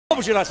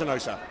would you like to know,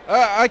 sir?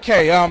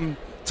 Okay,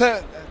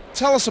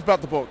 tell us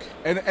about the book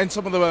and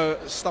some of the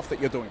stuff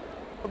that you're doing.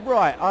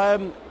 Right.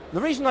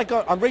 The reason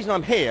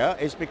I'm here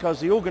is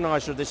because the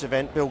organiser of this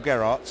event, Bill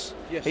Gerrards,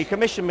 Yes. he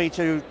commissioned me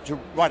to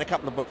write a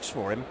couple of books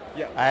for him.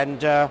 Yeah.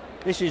 And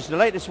this is the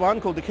latest one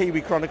called The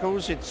Kiwi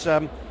Chronicles. It's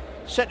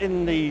set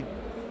in the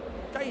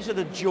days of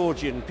the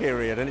Georgian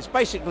period, and it's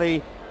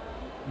basically,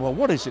 well,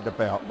 what is it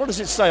about? What does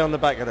it say on the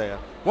back of there?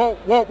 Well,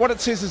 what it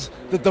says is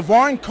the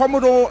Divine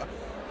Commodore,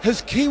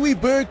 his Kiwi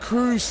bird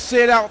crew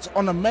set out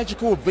on a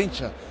magical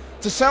adventure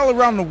to sail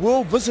around the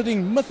world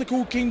visiting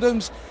mythical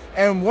kingdoms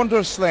and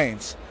wondrous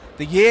lands.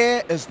 The year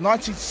is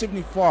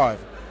 1975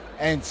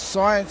 and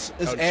science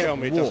is Don't at tell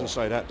me it war. doesn't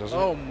say that, does it?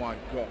 Oh my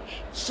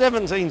gosh.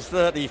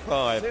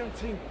 1735.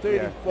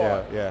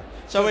 1735. Yeah.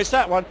 So it's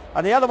that one.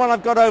 And the other one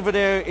I've got over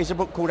there is a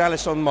book called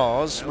Alice on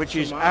Mars, which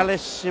is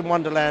Alice in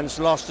Wonderland's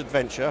last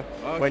adventure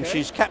when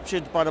she's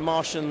captured by the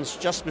Martians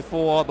just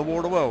before the War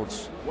of the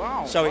Worlds.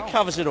 Wow. So it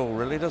covers it all,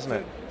 really, doesn't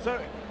it? So,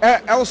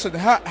 Alison,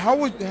 how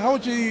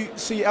would you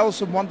see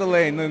Alice in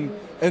Wonderland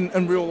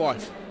in real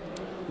life?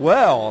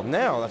 Well,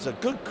 now that's a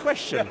good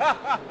question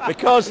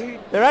because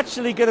they're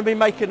actually going to be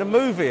making a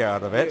movie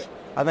out of it.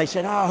 And they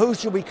said, who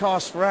should we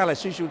cast for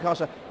Alice? Who should we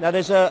cast for? Now,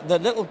 there's the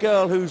little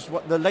girl who's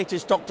the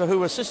latest Doctor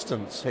Who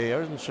assistant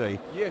here, isn't she?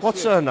 Yes,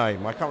 What's her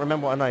name? I can't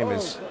remember what her name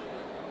is.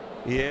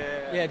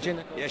 Yeah,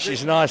 Jenna. Yeah,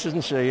 she's nice,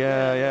 isn't she?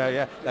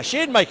 Yeah. Now,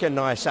 she'd make a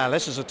nice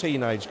Alice as a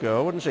teenage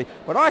girl, wouldn't she?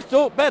 But I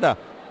thought better.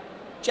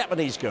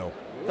 Japanese girl.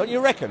 Don't you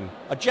reckon?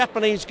 A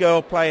Japanese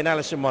girl playing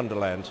Alice in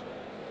Wonderland.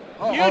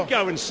 You'd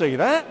go and see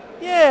that.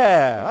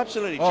 Yeah,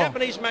 absolutely.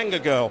 Japanese manga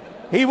girl.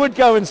 He would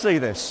go and see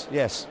this.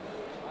 Yes.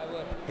 I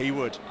would. He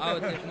would. I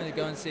would definitely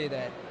go and see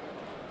that.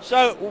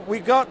 So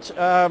we've got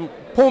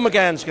Paul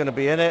McGann's going to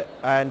be in it,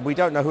 and we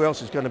don't know who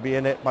else is going to be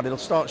in it, but it'll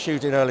start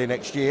shooting early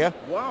next year.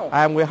 Wow.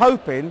 And we're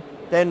hoping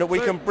then that we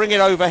can bring it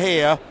over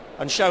here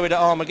and show it at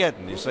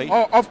Armageddon, you see.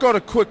 I've got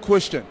a quick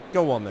question.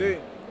 Go on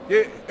then.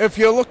 Yeah, if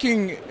you're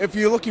looking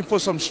for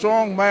some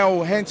strong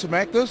male handsome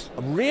actors,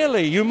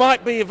 Really? You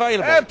might be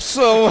available.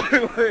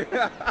 absolutely.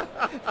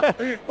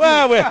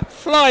 Well, we'll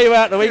fly you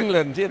out to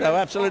England,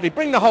 absolutely.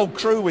 Bring the whole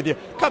crew with you.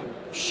 Come,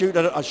 shoot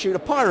a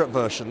pirate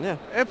version, yeah.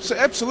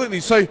 Absolutely.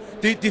 So,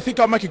 do you think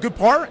I'll make a good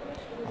pirate?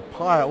 A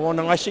pirate? Well,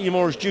 no, I see you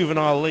more as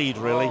juvenile lead,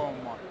 really. Oh,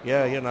 my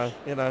Yeah, you know.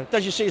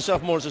 Don't you see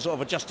yourself more as a sort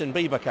of a Justin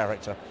Bieber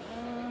character?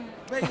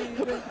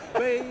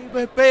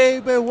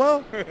 Baby,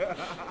 what?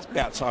 It's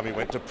about time he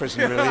went to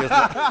prison, really, isn't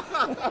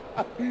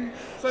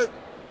it?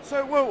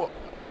 So,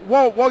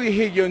 while you're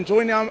here, you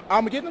enjoying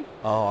Armageddon?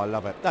 Oh, I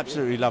love it.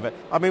 Absolutely love it.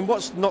 I mean,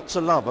 what's not to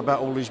love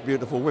about all these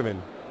beautiful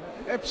women?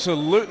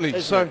 Absolutely.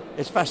 Isn't it?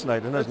 It's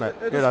fascinating, isn't it?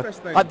 It is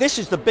fascinating. This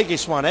is the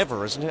biggest one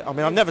ever, isn't it? I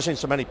mean, I've never seen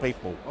so many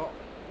people.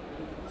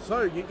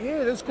 So, yeah,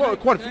 there's quite a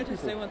few Can I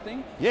just say people. one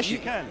thing? Yes, you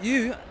can.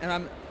 You, and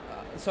I'm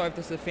sorry if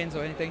this offends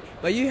or anything,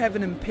 but you have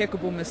an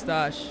impeccable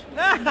moustache.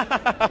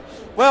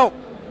 Well,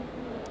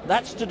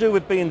 that's to do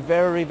with being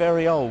very,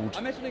 very old.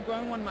 I'm actually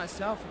growing one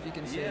myself, if you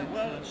can see. Yeah,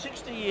 well,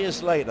 60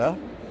 years later,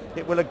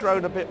 it will have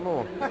grown a bit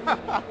more.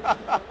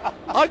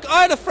 I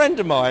had a friend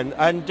of mine,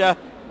 and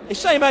he's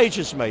same age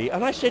as me,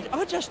 and I said,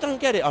 I just don't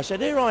get it. I said,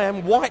 here I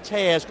am, white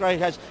hairs, grey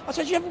hairs. I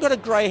said, you haven't got a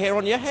grey hair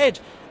on your head.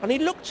 And he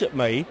looked at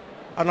me,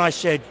 and I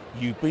said,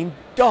 you've been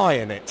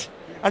dyeing it.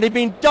 And he'd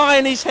been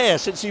dyeing his hair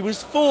since he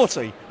was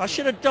 40. I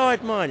should have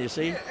dyed mine, you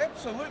see. Yeah,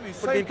 absolutely. Would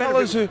have been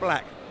better if it was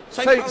black.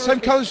 Same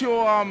colour as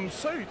your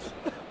suit.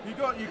 You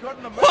got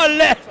an amazing. What,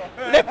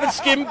 leopard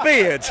skin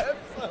beard?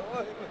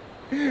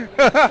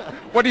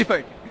 What do you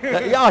think?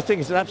 Yeah, I think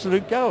it's an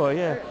absolute goer,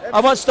 yeah.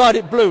 I once dyed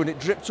it blue and it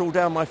dripped all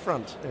down my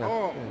front. Yeah.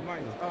 Oh,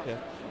 mate.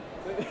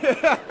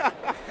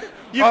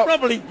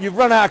 You've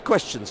run out of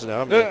questions now,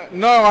 haven't you?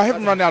 No, I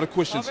haven't run out of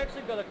questions. I've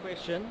actually got a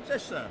question.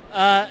 Yes, sir.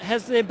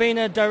 Has there been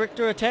a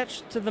director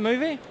attached to the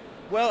movie?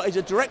 Well, he's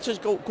a director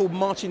called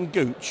Martin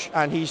Gooch,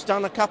 and he's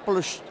done a couple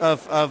of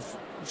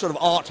sort of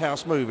art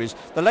house movies.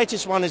 The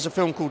latest one is a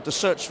film called The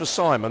Search for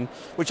Simon,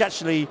 which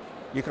actually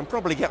you can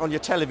probably get on your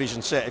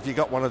television set if you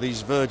got one of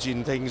these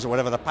Virgin things or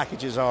whatever the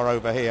packages are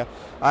over here,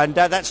 and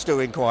that's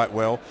doing quite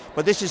well.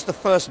 But this is the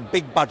first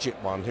big budget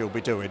one he'll be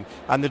doing,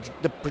 and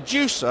the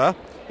producer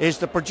is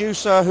the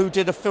producer who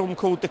did a film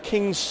called The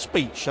King's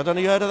Speech. I don't know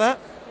if you heard of that?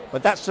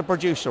 But that's the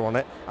producer on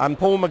it, and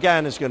Paul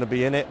McGann is going to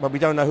be in it, but we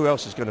don't know who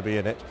else is going to be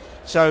in it.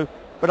 So,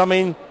 but I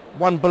mean,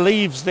 one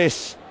believes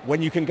this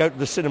when you can go to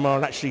the cinema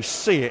and actually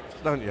see it,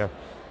 don't you?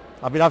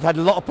 I mean, I've had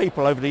a lot of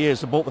people over the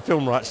years that bought the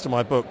film rights to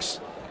my books.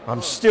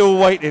 I'm still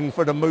waiting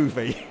for the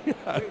movie.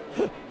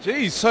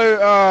 Geez,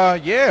 so,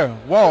 yeah,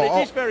 well... But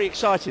it is very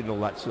exciting, all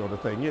that sort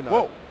of thing, you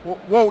know.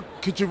 Well,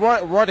 could you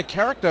write a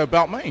character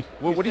about me?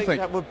 Well, what do you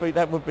think? That would be. Do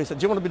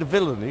you want to be the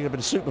villain? You're going to be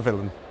the super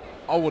villain.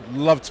 I would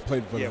love to play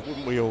the villain. Yeah,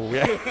 wouldn't we all?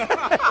 Yeah.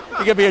 You're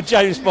going to be a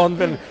James Bond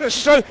villain,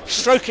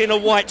 stroking a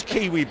white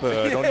kiwi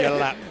bird on your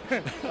lap.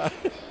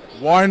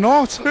 Why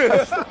not?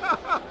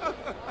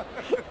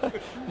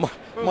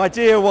 My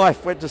dear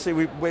wife went to see.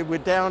 We're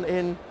down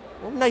in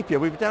Well, Napier,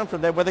 we were down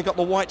from there where they got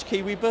the white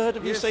kiwi bird.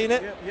 Have you seen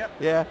it? Yep.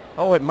 Yeah.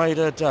 Oh, it made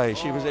her day.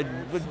 She was in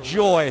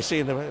joy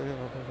seeing them.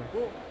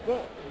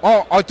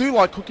 Oh, I do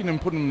like cooking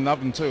and putting them in the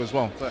oven too as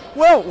well. But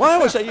Well, I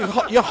always say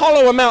you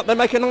hollow them out, they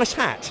make a nice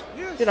hat.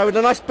 Yes. You know, with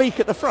a nice beak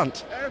at the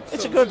front.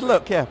 It's a good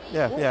look, yeah.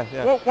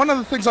 Well, one of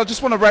the things I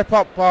just want to wrap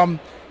up,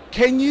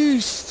 can you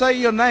say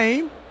your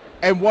name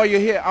and why you're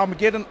here at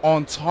Armageddon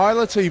on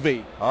Tylor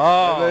TV?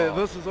 Oh.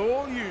 This is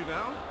all you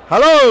now.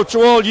 Hello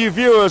to all you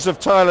viewers of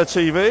Tylor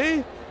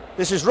TV.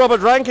 This is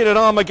Robert Rankin at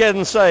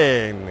Armageddon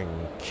saying,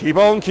 keep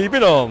on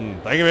keeping on.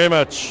 Thank you very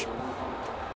much.